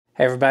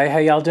Hey everybody, how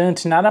y'all doing?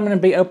 Tonight I'm going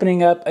to be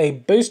opening up a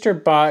booster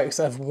box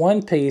of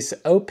One Piece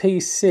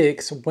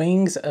OP06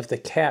 Wings of the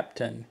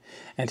Captain.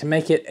 And to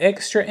make it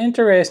extra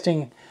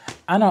interesting,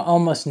 I know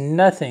almost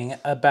nothing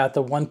about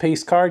the One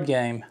Piece card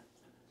game.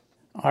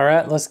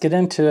 Alright, let's get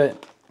into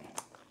it.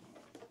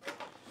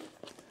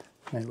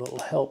 Need a little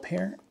help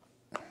here.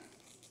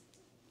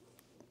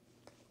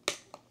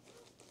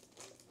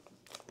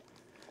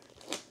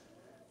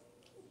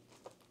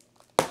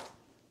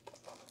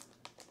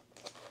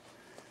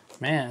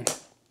 Man,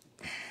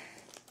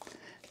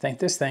 I think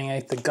this thing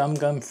ate the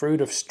gum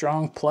fruit of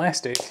strong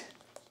plastic.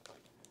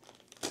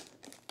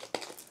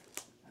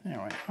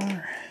 There we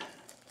are.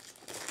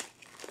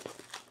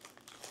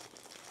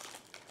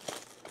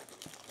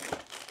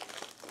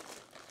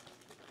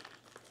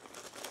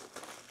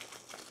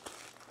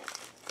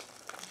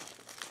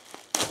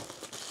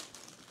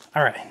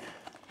 All right,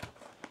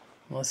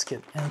 let's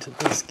get into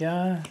this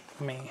guy.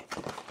 Let me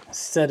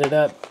set it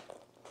up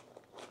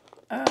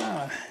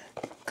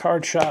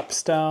card shop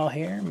style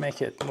here,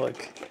 make it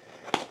look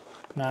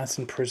nice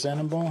and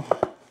presentable,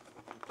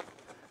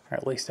 or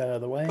at least out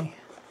of the way.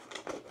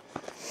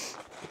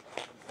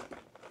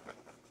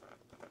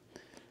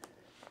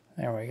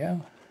 There we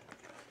go.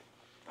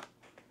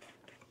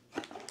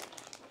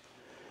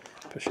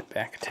 Push it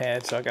back a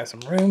tad so I got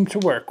some room to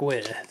work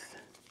with.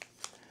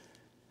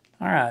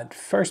 All right,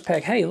 first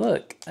pack. Hey,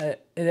 look,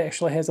 it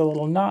actually has a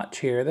little notch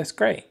here. That's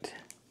great.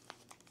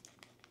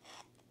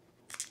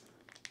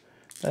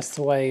 That's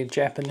the way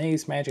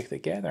Japanese Magic the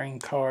Gathering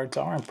cards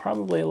are, and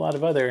probably a lot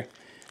of other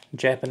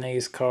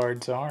Japanese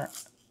cards are.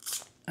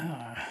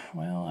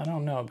 Well, I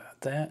don't know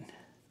about that.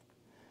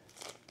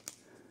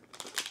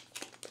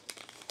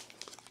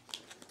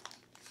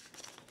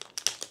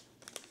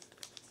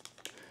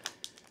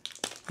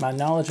 My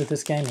knowledge of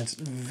this game is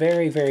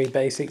very, very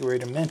basic,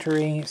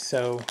 rudimentary,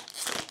 so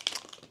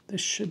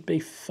this should be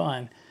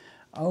fun.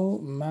 Oh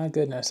my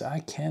goodness,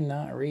 I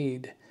cannot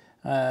read.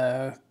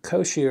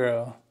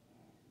 Koshiro.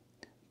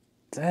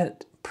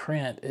 That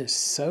print is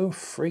so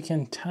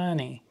freaking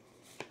tiny.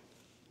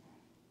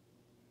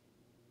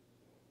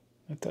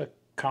 That's a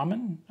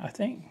common, I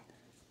think.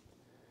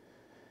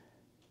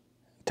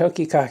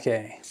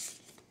 Tokikake.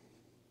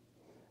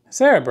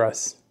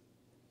 Cerberus.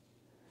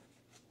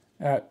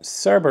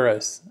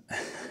 Cerberus.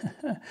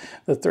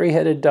 The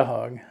three-headed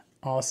dog.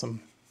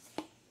 Awesome.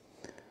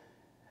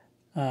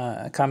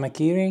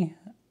 Kamakiri.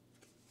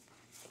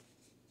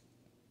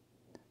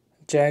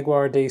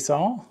 Jaguar D.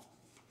 Sol.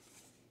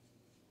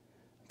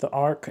 The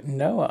Ark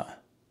Noah.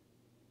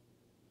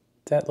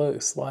 That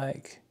looks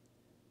like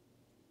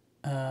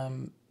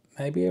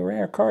maybe a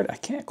rare card. I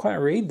can't quite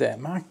read that.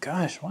 My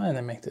gosh, why did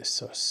they make this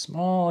so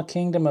small?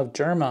 Kingdom of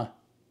Germa.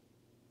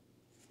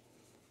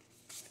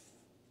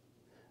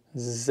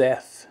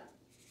 Zeph.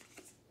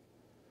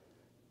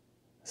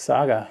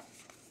 Saga.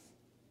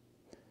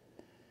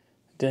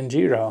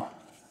 Denjiro.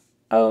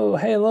 Oh,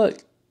 hey, look.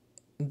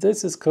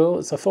 This is cool.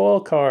 It's a foil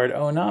card.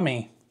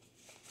 Onami.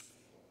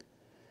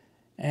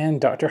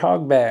 And Dr.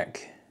 Hogback.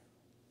 All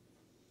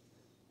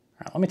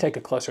right, let me take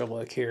a closer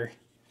look here.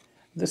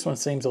 This one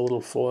seems a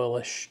little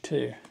foilish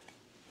too.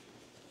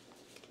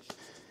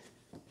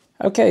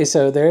 Okay,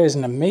 so there is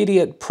an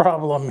immediate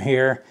problem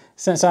here.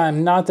 Since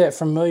I'm not that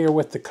familiar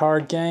with the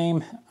card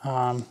game,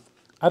 I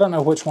don't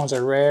know which ones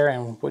are rare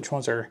and which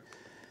ones are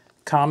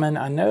common.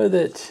 I know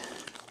that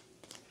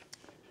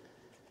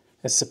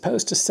it's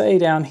supposed to say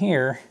down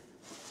here,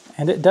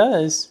 and it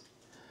does,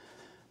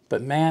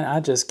 but man,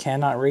 I just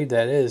cannot read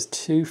that. It is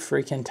too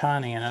freaking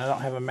tiny, and I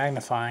don't have a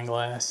magnifying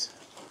glass.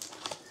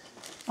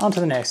 On to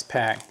the next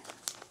pack.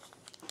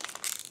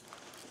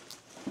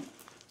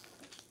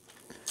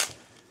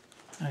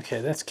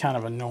 Okay, that's kind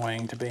of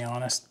annoying, to be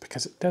honest,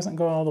 because it doesn't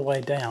go all the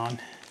way down.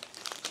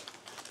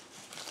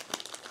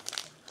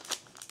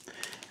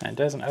 And it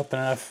doesn't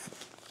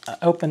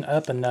open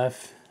up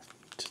enough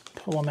to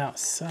pull them out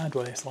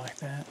sideways like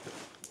that.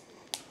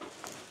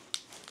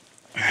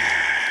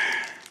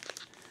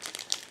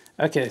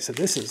 Okay, so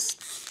this is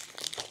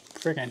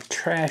friggin'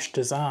 trash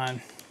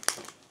design.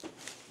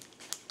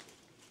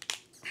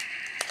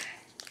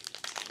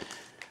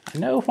 I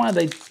know why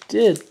they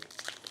did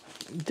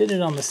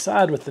it on the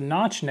side with the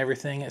notch and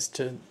everything. It's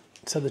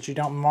so that you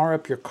don't mar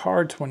up your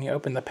cards when you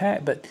open the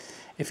pack, but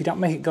if you don't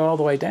make it go all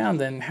the way down,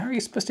 then how are you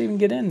supposed to even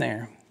get in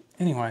there?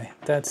 Anyway,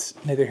 that's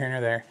neither here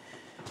nor there.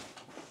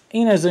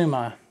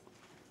 Inazuma.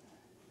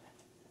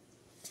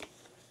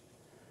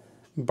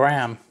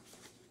 Bram.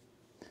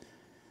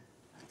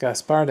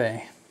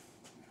 Gasparde.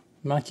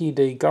 Monkey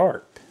D.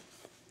 Garp.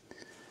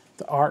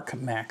 The Arc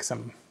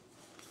Maxim.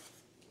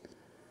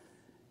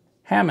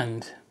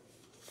 Hammond.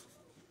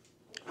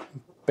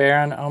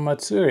 Baron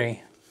Omatsuri.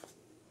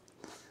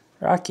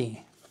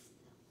 Rocky.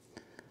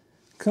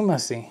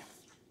 Kumasi.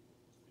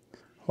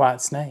 White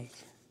Snake.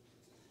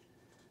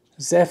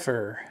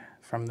 Zephyr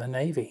from the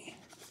Navy.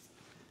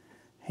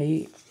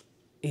 He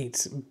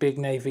eats big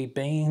Navy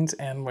beans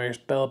and wears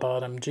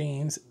bell-bottom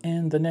jeans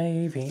in the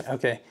Navy.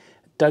 Okay,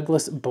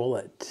 Douglas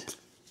Bullet.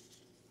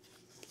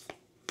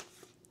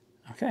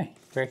 Okay,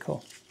 very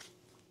cool.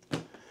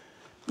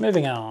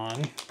 Moving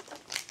on.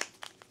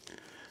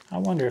 I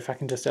wonder if I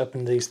can just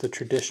open these the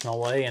traditional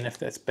way and if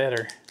that's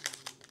better.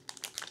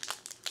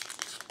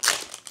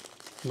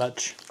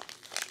 Much.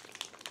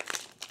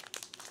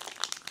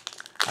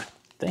 I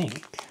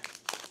think.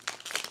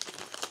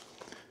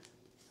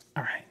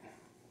 Alright.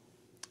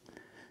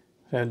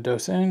 So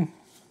Dosen,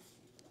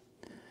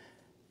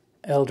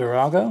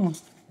 Eldorado,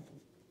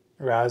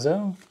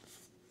 Razo,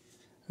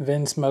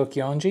 Vinsmoke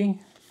Yonji,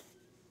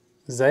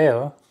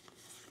 Zeo,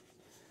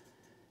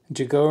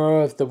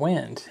 Jigoro of the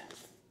Wind,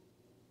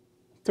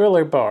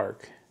 Thriller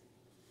Bark,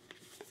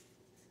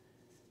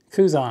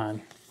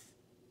 Kuzan,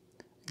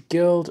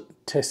 Guild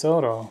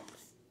Tesoro,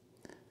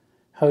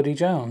 Hody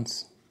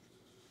Jones,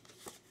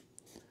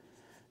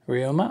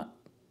 Ryoma,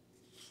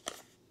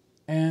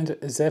 and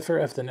Zephyr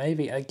of the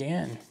Navy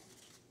again.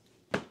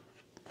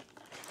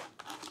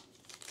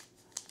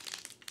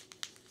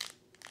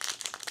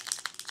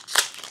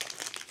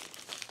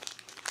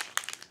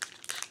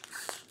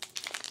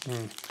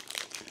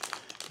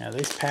 Now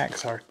these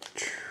packs are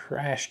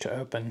trash to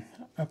open.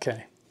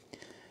 Okay.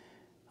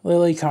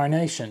 Lily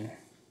Carnation,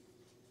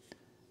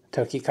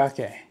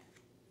 Tokikake,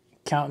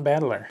 Count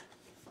Battler,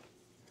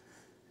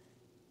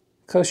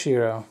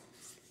 Koshiro,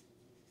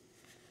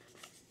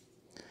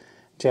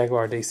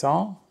 Jaguar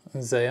Desal,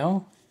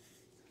 Zeo,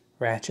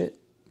 Ratchet,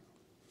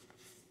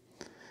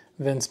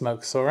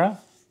 Vinsmoke Sora,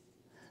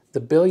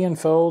 the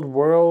Billionfold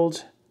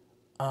World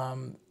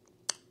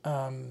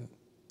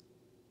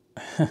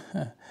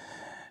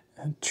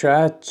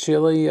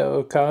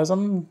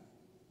Trichiliocosm.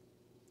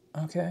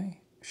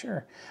 Okay,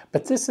 sure.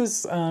 But this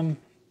is,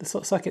 this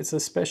looks like it's a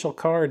special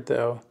card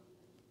though.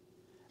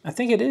 I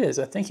think it is.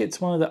 I think it's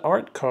one of the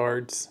art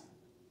cards.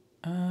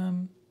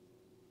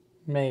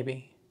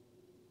 Maybe.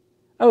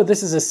 Oh,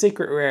 this is a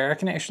secret rare. I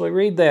can actually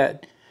read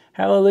that.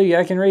 Hallelujah,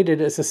 I can read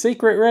it. It's a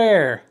secret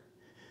rare.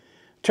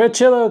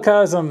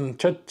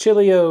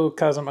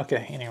 Trichiliocosm.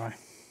 Okay, anyway.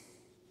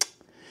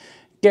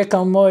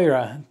 Gecko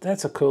Moira.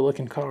 That's a cool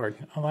looking card.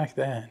 I like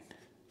that.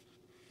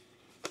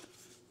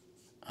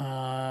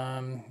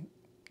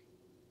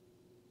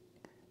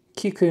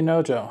 Kiku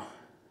Nojo.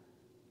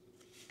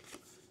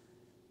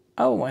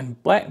 Oh,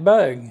 and Black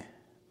Bug.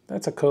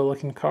 That's a cool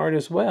looking card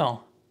as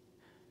well.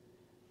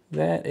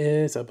 That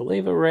is, I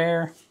believe, a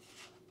rare.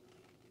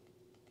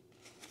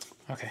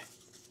 Okay.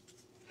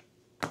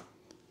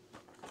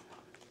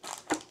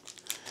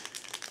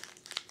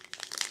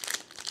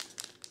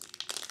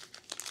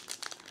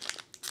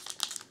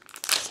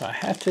 So I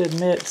have to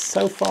admit,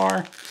 so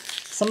far,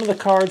 some of the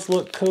cards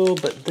look cool,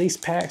 but these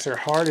packs are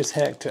hard as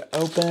heck to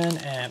open,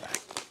 and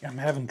I'm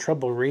having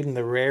trouble reading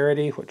the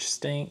rarity, which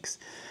stinks.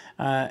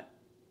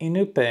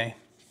 Inupe,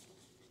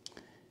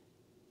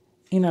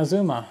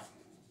 Inazuma,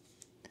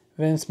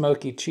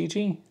 Vinsmoke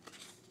Ichiji,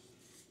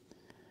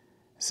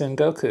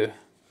 Sengoku,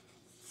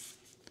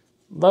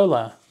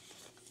 Lola,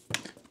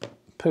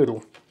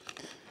 Poodle,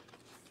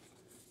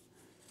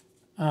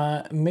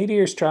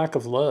 Meteor Strike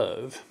of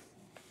Love,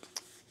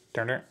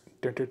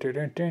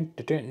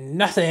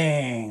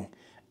 nothing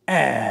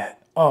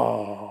at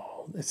all.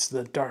 It's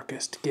the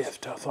darkest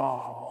gift of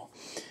all.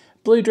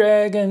 Blue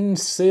Dragon,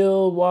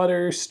 Seal,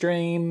 Water,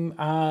 Stream,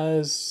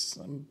 Eyes,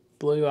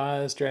 Blue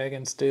Eyes,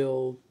 Dragon,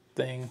 Steel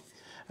thing.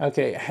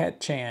 Okay,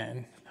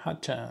 Hatchan,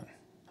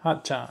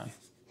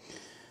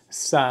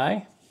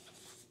 Sai,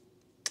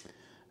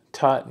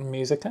 Tot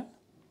Musica.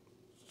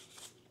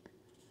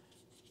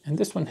 And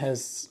this one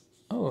has,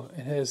 oh,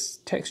 it has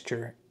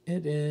texture.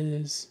 It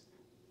is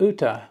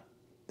Uta.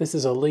 This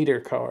is a leader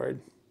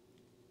card.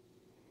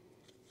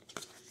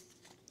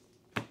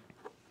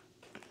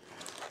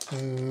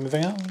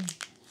 Moving on.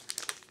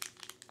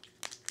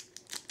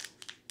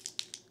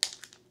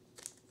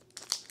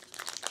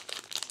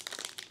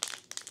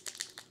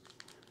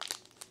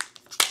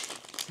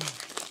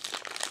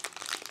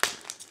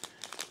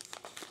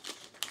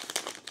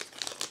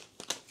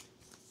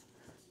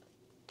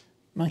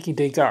 Monkey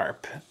D.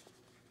 Garp,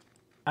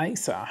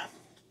 Isa,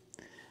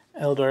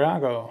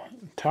 Eldorado,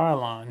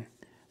 Tarlon,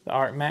 the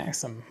Art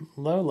Maxim,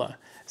 Lola.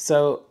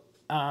 So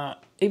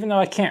even though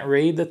I can't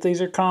read that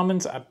these are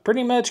commons, I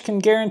pretty much can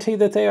guarantee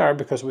that they are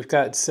because we've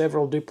got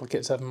several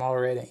duplicates of them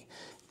already.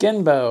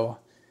 Genbo,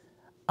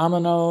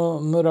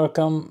 Amano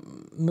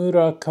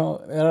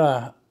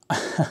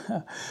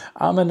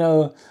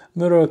Amano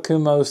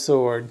Murakumo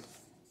Sword,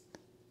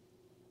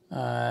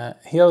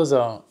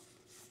 Hyozo,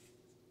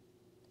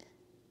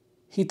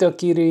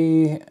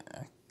 Hitokiri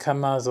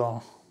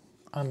Kamazo.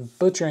 I'm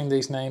butchering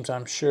these names,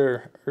 I'm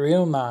sure.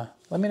 Ryuma.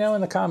 Let me know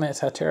in the comments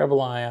how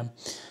terrible I am.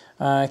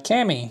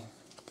 Kami.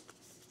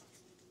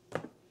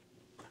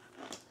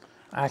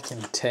 I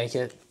can take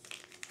it.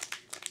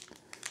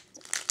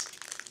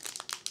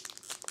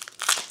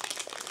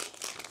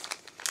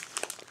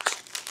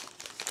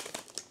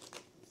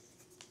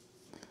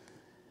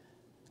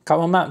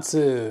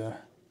 Kawamatsu.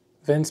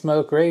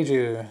 Vinsmoke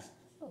Reiju.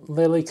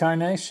 Lily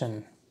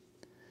Carnation.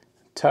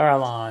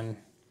 Tarlon.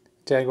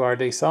 Jaguar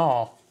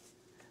Desal.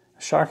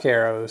 Shark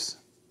Arrows,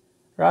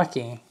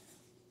 Rocky,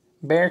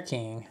 Bear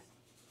King,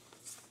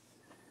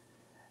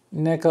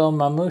 Neko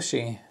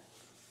Mamushi.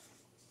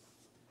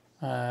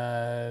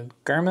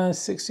 Germa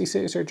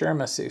 66 or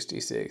Germa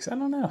 66. I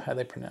don't know how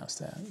they pronounce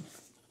that.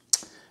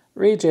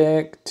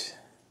 Reject.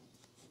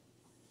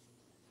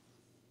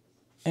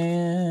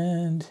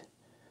 And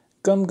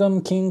Gum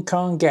Gum King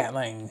Kong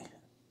Gatling.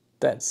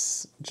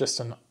 That's just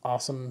an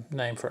awesome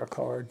name for a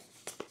card.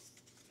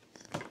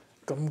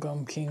 Gum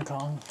Gum King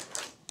Kong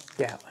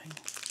Gatling.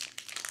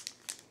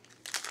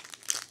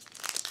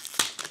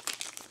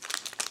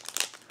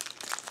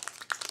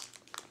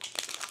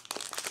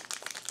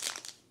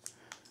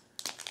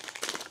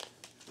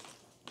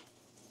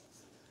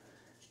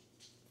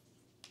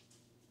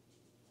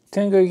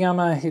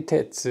 Tenguyama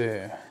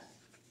Hitetsu.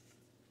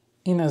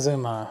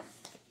 Inazuma.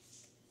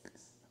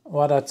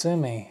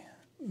 Wadatsumi.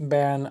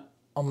 Baron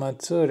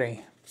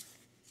Omatsuri.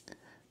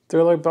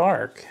 Thriller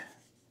Bark.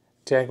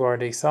 Jaguar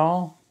de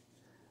Sol.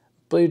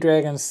 Blue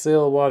Dragon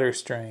Seal Water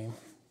Stream.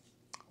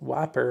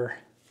 Wiper.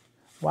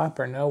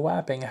 Wiper, no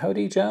wiping.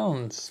 Hody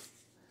Jones.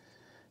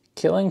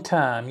 Killing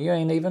Time. You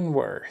ain't even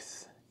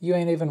worth. You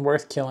ain't even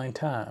worth killing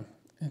time.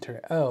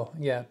 Enter. Oh,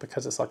 yeah,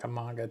 because it's like a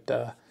manga.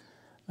 Duh.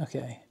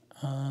 Okay.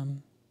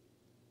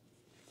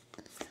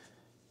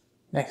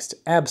 Next,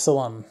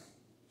 Absalom.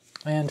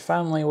 And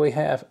finally we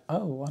have,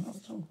 oh, I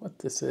don't know what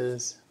this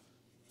is.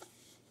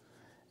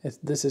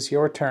 This is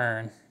your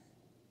turn.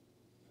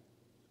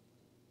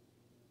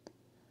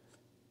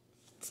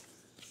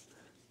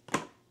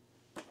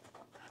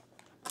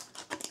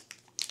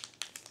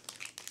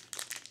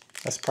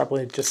 That's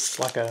probably just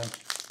like a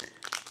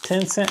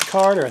 10-cent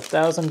card or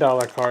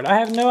 $1,000 card. I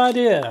have no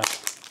idea.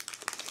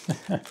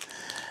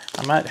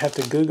 I might have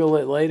to Google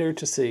it later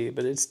to see,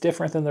 but it's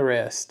different than the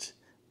rest.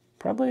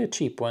 Probably a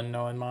cheap one,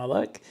 knowing my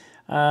luck.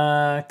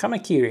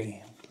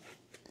 Kamakiri,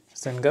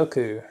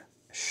 Sengoku,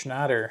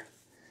 Schneider,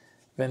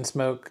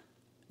 Vinsmoke,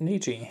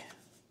 Niji,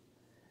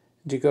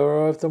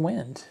 Jigoro of the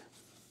Wind.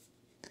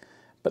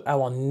 But I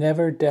will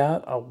never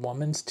doubt a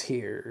woman's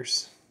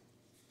tears.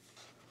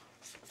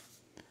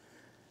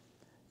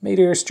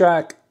 Meteor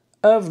Strike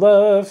of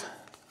Love,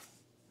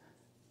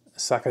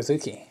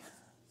 Sakazuki,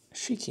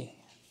 Shiki,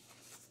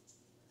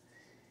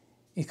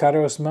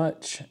 Ikaros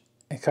Much,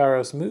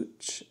 Ikaros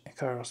Mooch,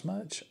 Ikaros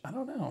Much, I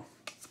don't know.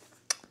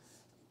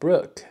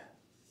 Brooke.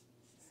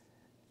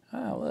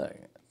 Oh, look,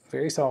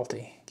 very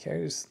salty.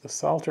 Carries the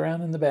salt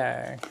around in the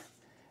bag.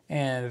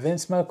 And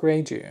Vinsmoke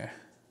Reiju.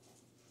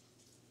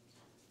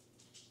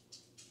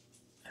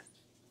 I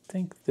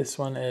think this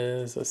one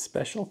is a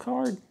special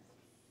card.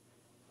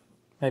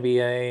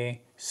 Maybe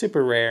a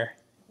super rare.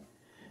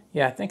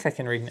 Yeah, I think I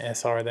can read an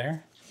SR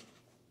there.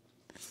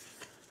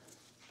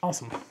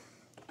 Awesome.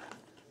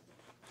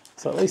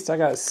 So at least I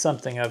got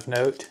something of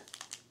note.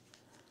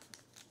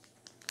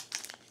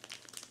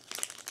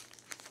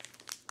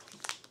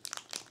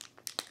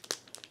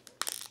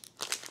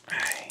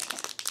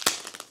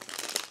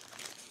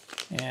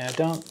 Yeah,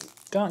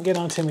 don't get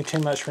on to me too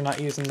much for not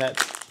using that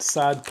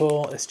side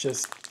pull. It's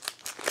just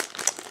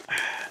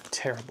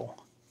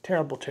terrible.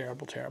 Terrible,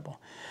 terrible, terrible.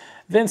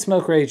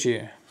 Vinsmoke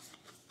Reiju.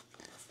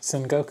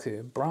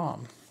 Sengoku.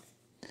 Braum.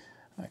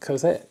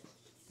 Cosette.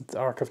 The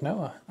Ark of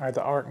Noah. Or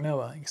the Ark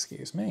Noah,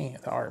 excuse me.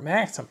 The Ark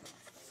Maxim.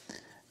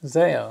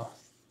 Zeo.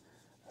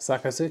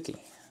 Sakazuki.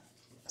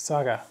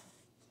 Saga.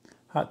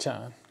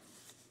 Hachan.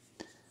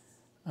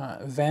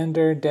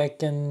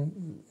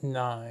 Vanderdecken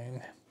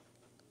 9.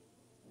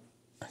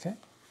 Okay.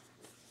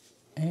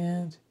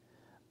 And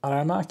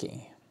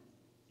Aramaki.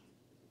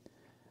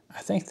 I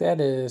think that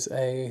is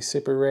a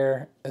super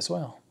rare as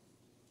well.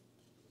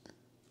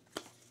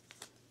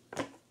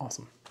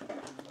 Awesome.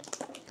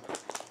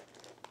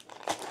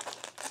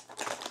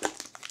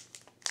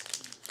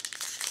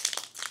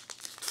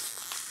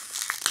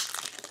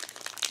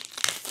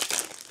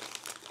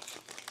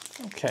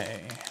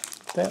 Okay,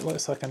 that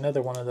looks like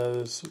another one of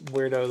those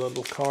weirdo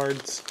little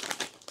cards.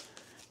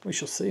 We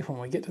shall see when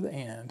we get to the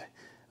end.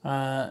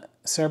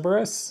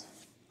 Cerberus,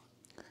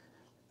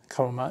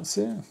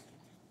 Kawamatsu,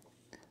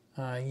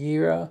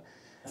 Yira,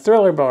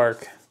 Thriller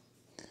Bark,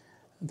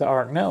 the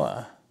Ark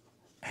Noah,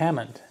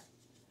 Hammond,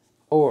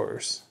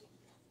 Oars,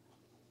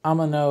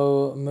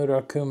 Amano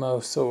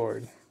Murakumo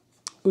Sword,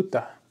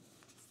 Uta.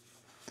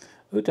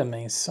 Uta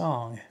means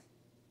song.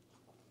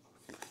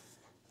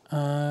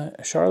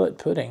 Charlotte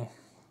Pudding.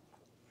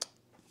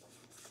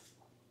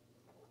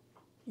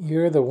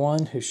 You're the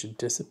one who should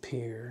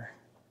disappear.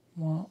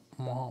 Womp,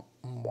 womp,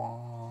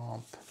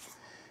 womp.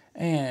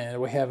 And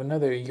we have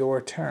another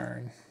Your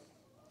Turn.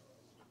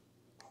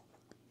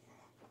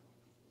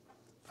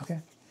 Okay.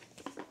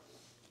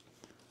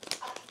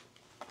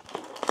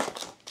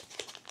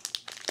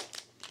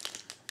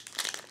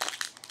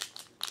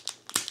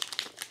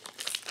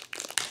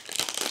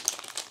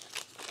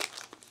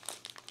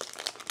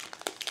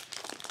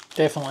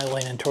 Definitely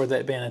leaning toward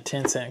that being a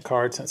 10-cent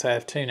card since I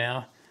have two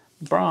now.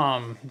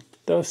 Braum,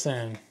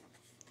 Dosun,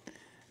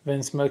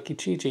 Vinsmoke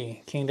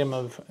Ichiji, Kingdom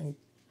of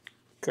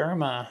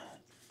Germa,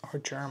 or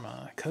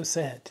Germa,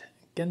 Cosette,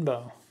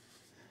 Genbo,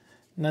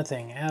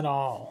 Nothing at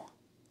All,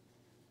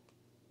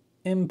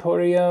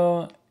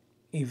 Emporio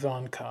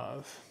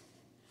Ivankov,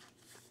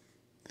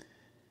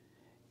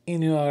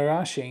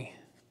 Inuarashi,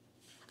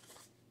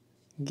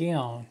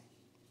 Gion,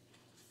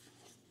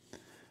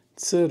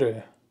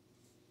 Tsuru,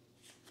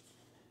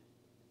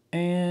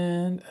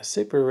 and a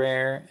super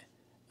rare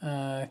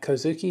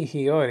Kozuki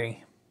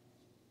Hiyori.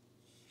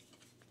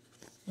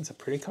 That's a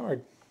pretty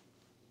card.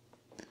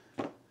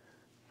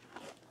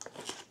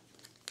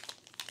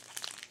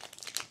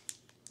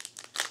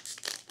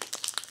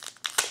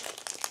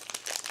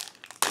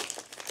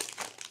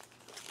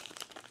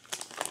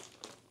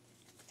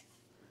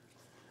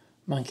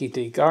 Monkey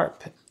D.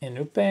 Garp,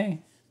 Inupe,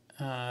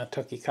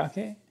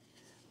 Tokikake,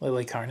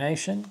 Lily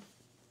Carnation,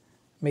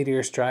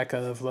 Meteor Strike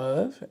of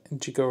Love,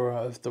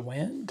 Jigoro of the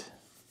Wind,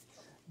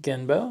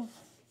 Genbo,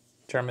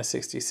 Germa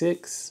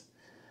 66,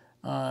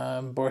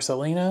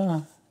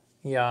 Borsalino,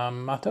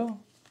 Yamato,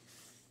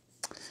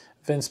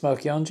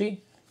 Vinsmoke Yonji,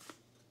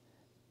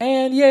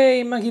 and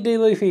yay, Monkey D.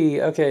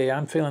 Luffy! Okay,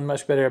 I'm feeling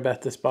much better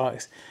about this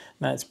box.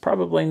 Now, it's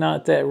probably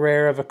not that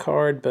rare of a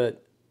card,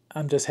 but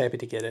I'm just happy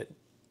to get it,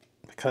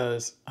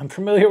 because I'm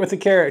familiar with the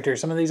character.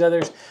 Some of these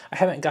others, I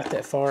haven't got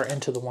that far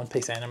into the One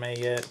Piece anime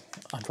yet,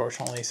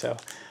 unfortunately, so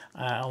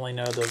I only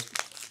know the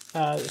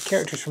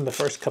characters from the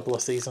first couple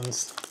of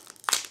seasons.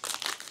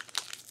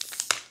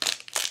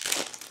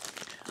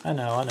 I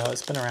know,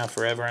 it's been around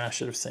forever and I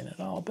should have seen it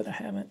all, but I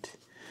haven't.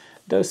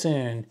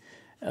 Dosun,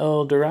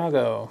 El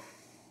Dorago,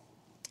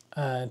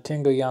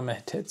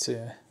 Tengoyama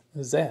Tetsu,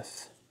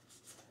 Zeph,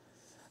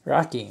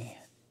 Raki,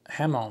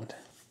 Hammond,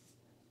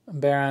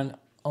 Baron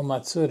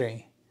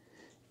Omatsuri,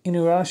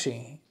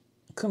 Inurashi,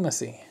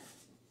 Kumasi,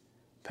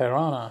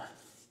 Piranha,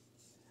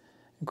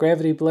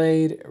 Gravity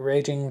Blade,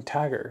 Raging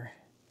Tiger.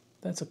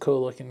 That's a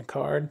cool looking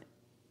card.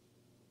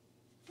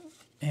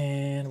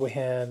 And we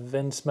have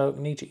Vinsmoke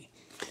Niji.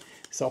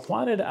 So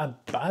why did I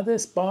buy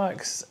this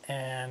box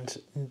and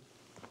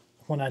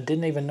when I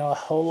didn't even know a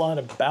whole lot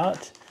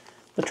about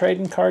the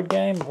trading card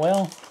game?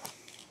 Well,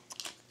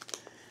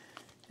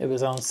 it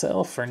was on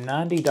sale for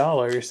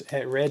 $90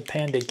 at Red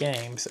Panda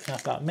Games. And I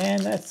thought,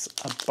 man, that's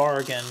a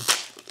bargain.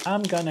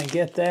 I'm gonna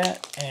get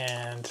that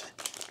and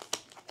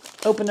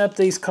open up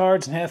these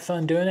cards and have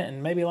fun doing it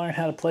and maybe learn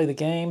how to play the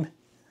game.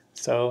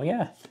 So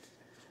yeah,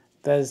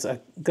 that is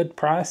a good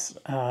price.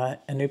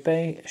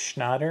 Inupe,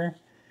 Schneider,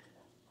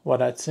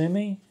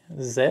 Wadatsumi,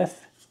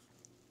 Zeph,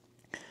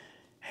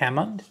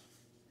 Hammond,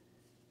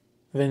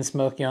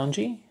 Vinsmoke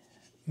Yonji,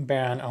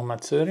 Baron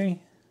Omatsuri,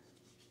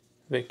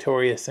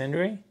 Victoria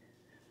Sindri,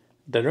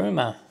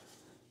 Daruma,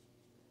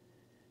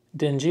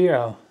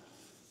 Denjiro,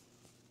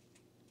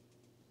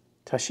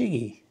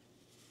 Tashigi,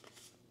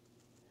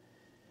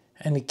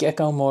 and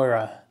Gecko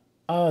Moira.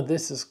 Oh,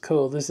 this is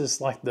cool. This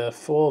is like the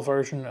full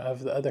version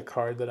of the other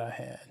card that I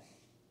had.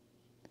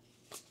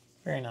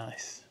 Very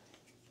nice.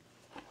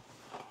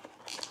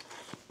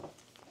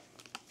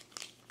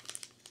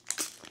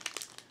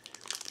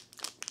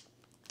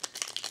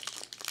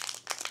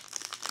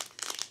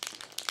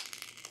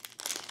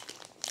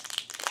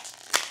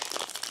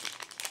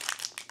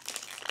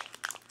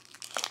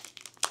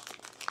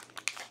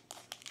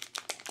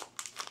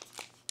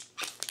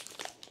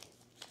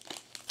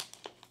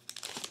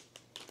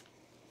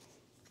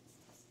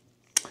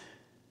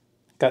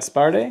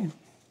 Gasparde,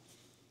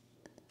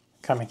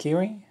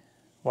 Kamikiri,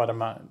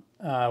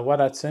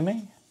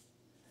 Wadatsumi,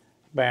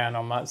 Baron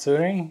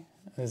Omatsuri,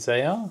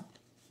 Zeo,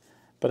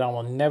 But I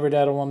Will Never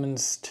Doubt a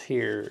Woman's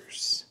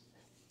Tears,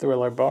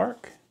 Thriller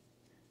Bark,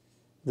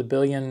 The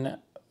Billion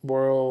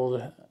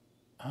World,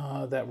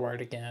 that word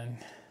again,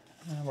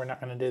 we're not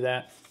going to do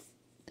that,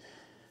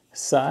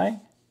 Sai,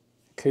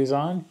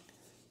 Kuzan,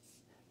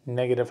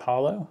 Negative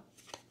Hollow,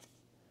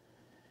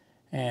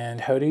 and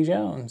Hody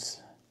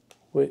Jones,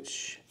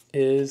 which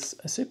is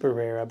a super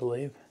rare, I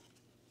believe.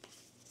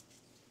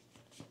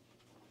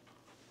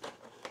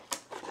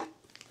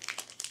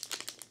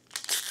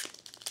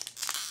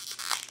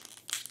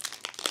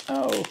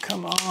 Oh,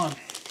 come on.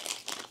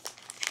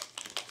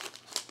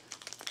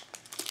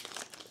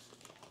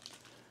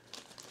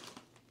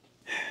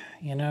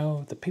 You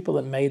know, the people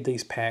that made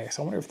these packs,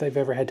 I wonder if they've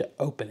ever had to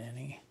open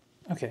any.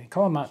 Okay,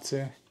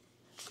 Kawamatsu,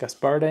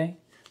 Gasparde,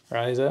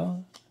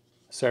 Raizo,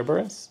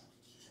 Cerberus,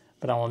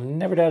 But I Will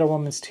Never Doubt a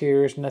Woman's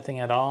Tears, Nothing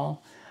at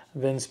All,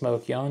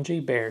 Vinsmoke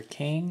Yonji, Bear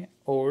King,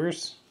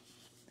 Oars,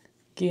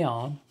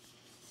 Gion,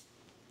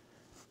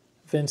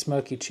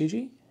 Vinsmoke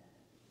Ichiji,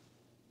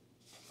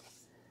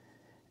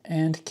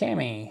 and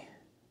Kami.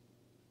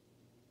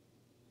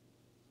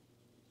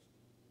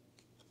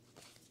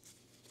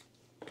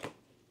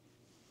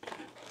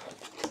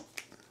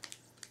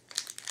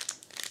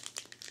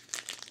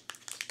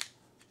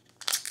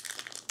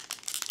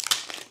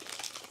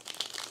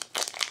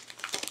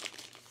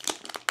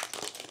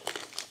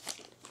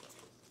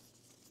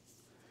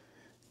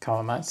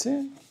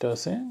 Kawamatsu,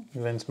 Dosun,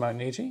 Vinsmoke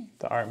Niji,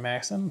 The Arc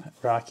Maxim,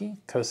 Rocky,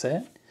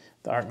 Cosette,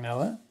 The Arc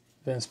Noah,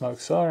 Vinsmoke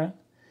Sora,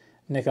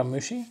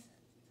 Nikamushi,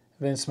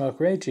 Vinsmoke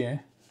Reiju,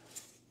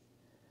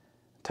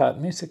 Tot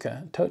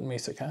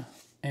Musica,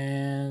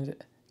 and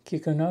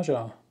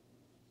Kikunojo.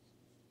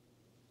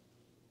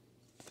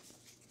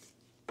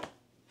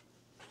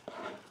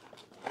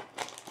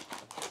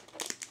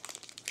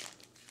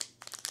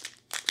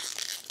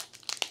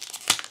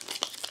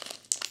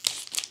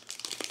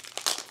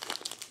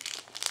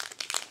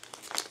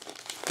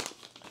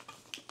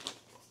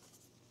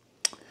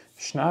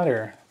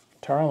 Schneider,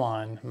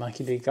 Tarlon,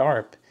 Monkey D.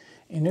 Garp,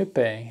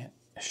 Inupe,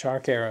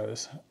 Shark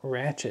Arrows,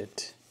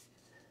 Ratchet,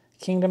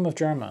 Kingdom of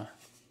Drama,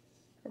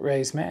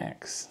 Raise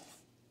Max,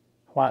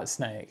 White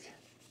Snake,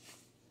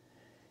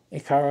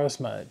 Ikaros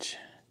Mudge,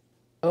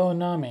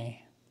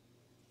 Onami,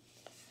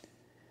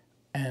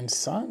 and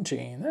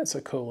Sanji. That's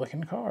a cool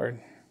looking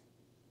card.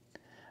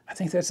 I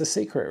think that's a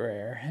secret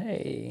rare.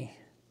 Hey,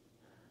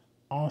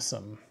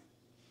 awesome.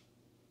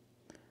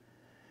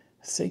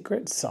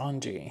 Secret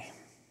Sanji.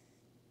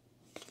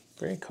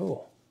 Very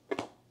cool.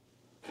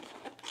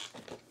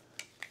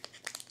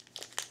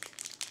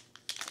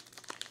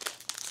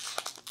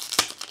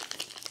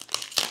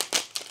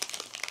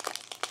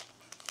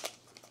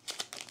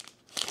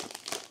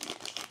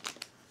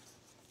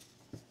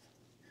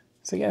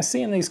 So yeah,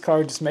 seeing these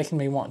cards is making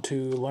me want to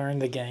learn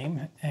the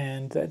game,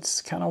 and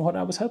that's kind of what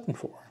I was hoping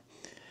for.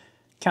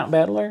 Count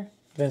Battler,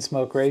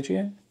 Vinsmoke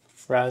Regia,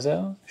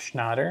 Razo,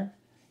 Schneider,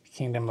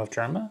 Kingdom of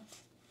Drama,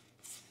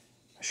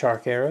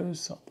 Shark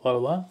Arrows,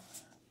 Lola,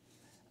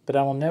 But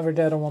I Will Never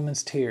Doubt a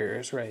Woman's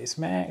Tears, Raise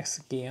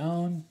Max,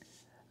 Gion,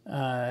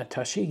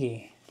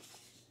 Toshigi,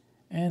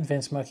 and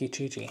Vinsmoke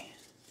Ichiji.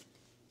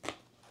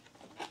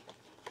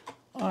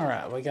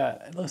 Alright, we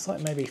got, it looks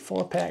like maybe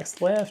 4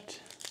 packs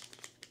left.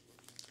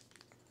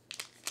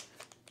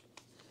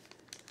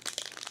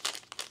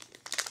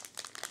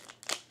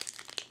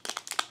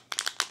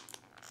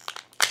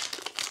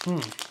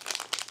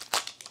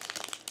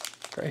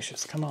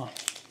 Gracious, come on.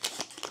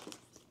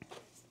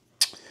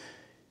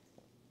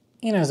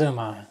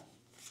 Inazuma.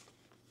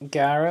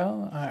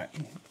 Gyro.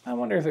 I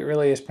wonder if it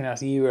really is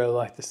pronounced Euro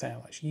like the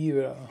sandwich.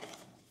 Euro.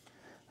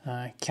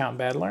 Count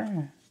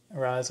Battler.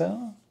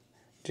 Razo.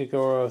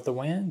 Jigoro of the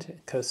Wind.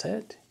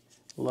 Cosette.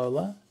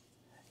 Lola.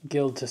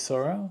 Guild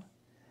Tesoro.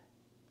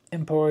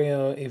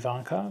 Emporio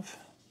Ivankov.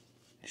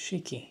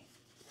 Shiki.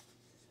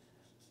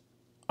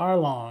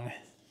 Arlong.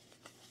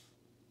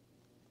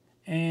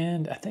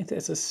 And I think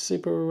that's a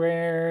super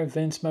rare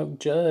Vinsmoke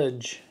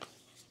Judge.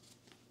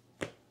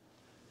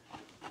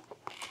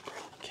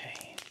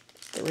 Okay,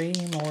 3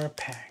 more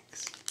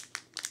packs.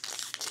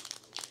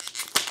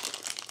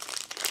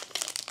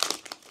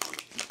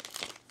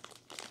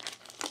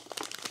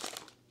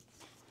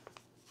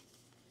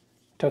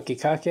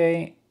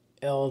 Tokikake,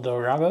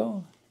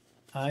 Eldorado,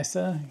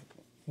 Isa,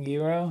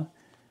 Giro,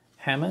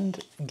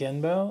 Hammond,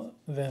 Genbo,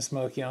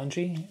 Vinsmoke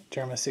Yonji,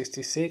 Germa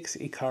 66,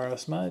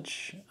 Ikaros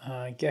Mudge,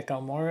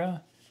 Gecko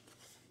Mora,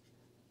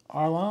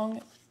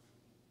 Arlong,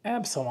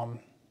 Absalom.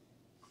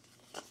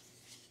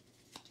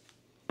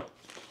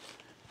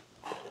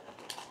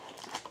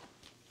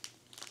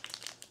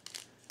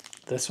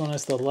 This one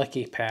is the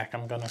lucky pack,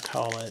 I'm going to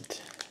call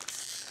it.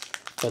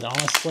 But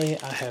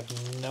honestly, I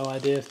have no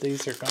idea if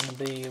these are going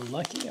to be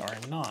lucky or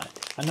not.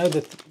 I know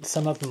that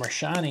some of them are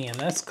shiny, and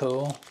that's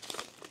cool.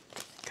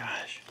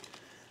 Gosh.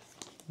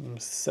 I'm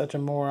such a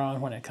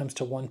moron when it comes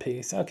to One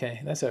Piece.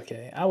 Okay, that's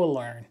okay. I will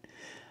learn.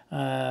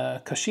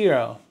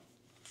 Koshiro,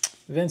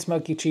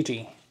 Vinsmoke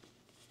Ichiji,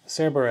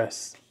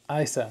 Cerberus,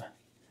 Isa,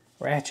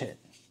 Ratchet,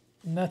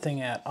 Nothing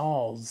at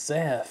All,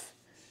 Zeph,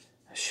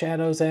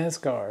 Shadows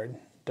Asgard,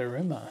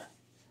 Daruma,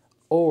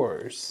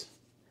 Oars,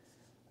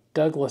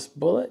 Douglas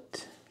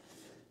Bullet,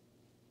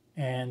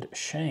 and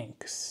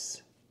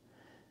Shanks.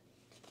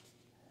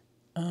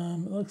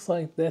 Looks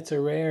like that's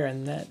a rare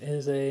and that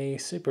is a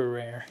super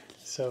rare.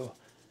 So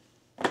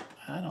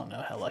I don't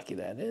know how lucky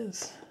that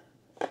is.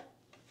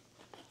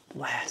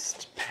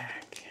 Last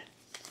pack.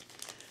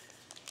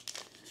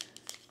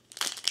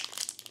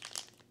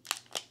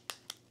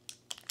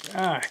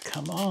 Ah,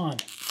 come on.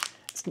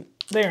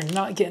 They're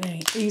not getting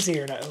any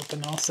easier to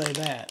open, I'll say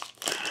that.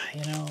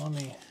 You know, let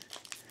me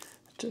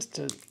just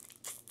a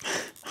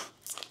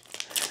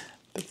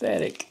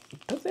pathetic.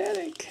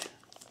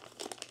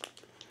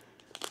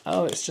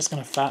 Oh, it's just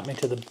gonna fight me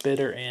to the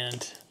bitter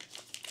end.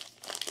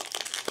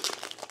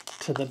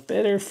 To the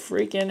bitter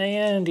freaking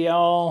end,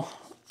 y'all.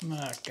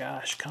 My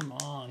gosh, come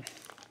on.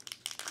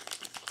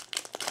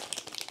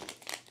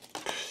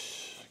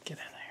 Get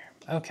in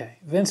there. Okay,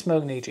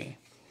 Vinsmoke Niji,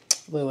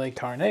 Lily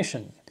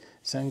Carnation,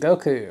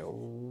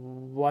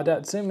 Sengoku,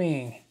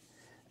 Wadatsumi,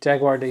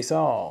 Jaguar de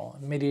Sol,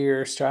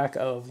 Meteor Strike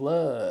of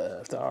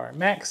Love, Thar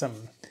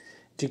Maxim,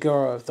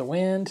 Jigoro of the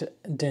Wind,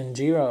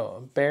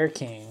 Denjiro, Bear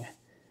King,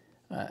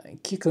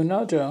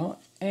 Kikunojo,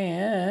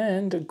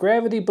 and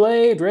Gravity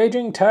Blade,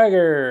 Raging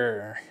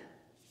Tiger.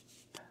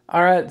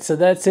 Alright, so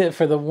that's it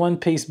for the One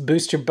Piece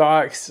booster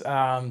box.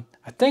 I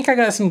think I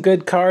got some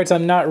good cards.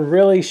 I'm not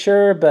really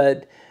sure,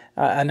 but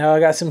I know I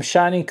got some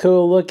shiny,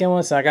 cool looking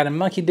ones. I got a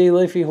Monkey D.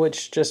 Luffy,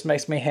 which just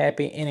makes me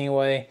happy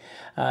anyway.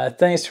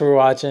 Thanks for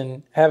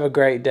watching. Have a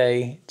great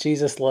day.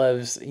 Jesus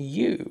loves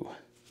you.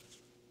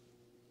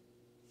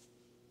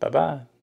 Bye-bye.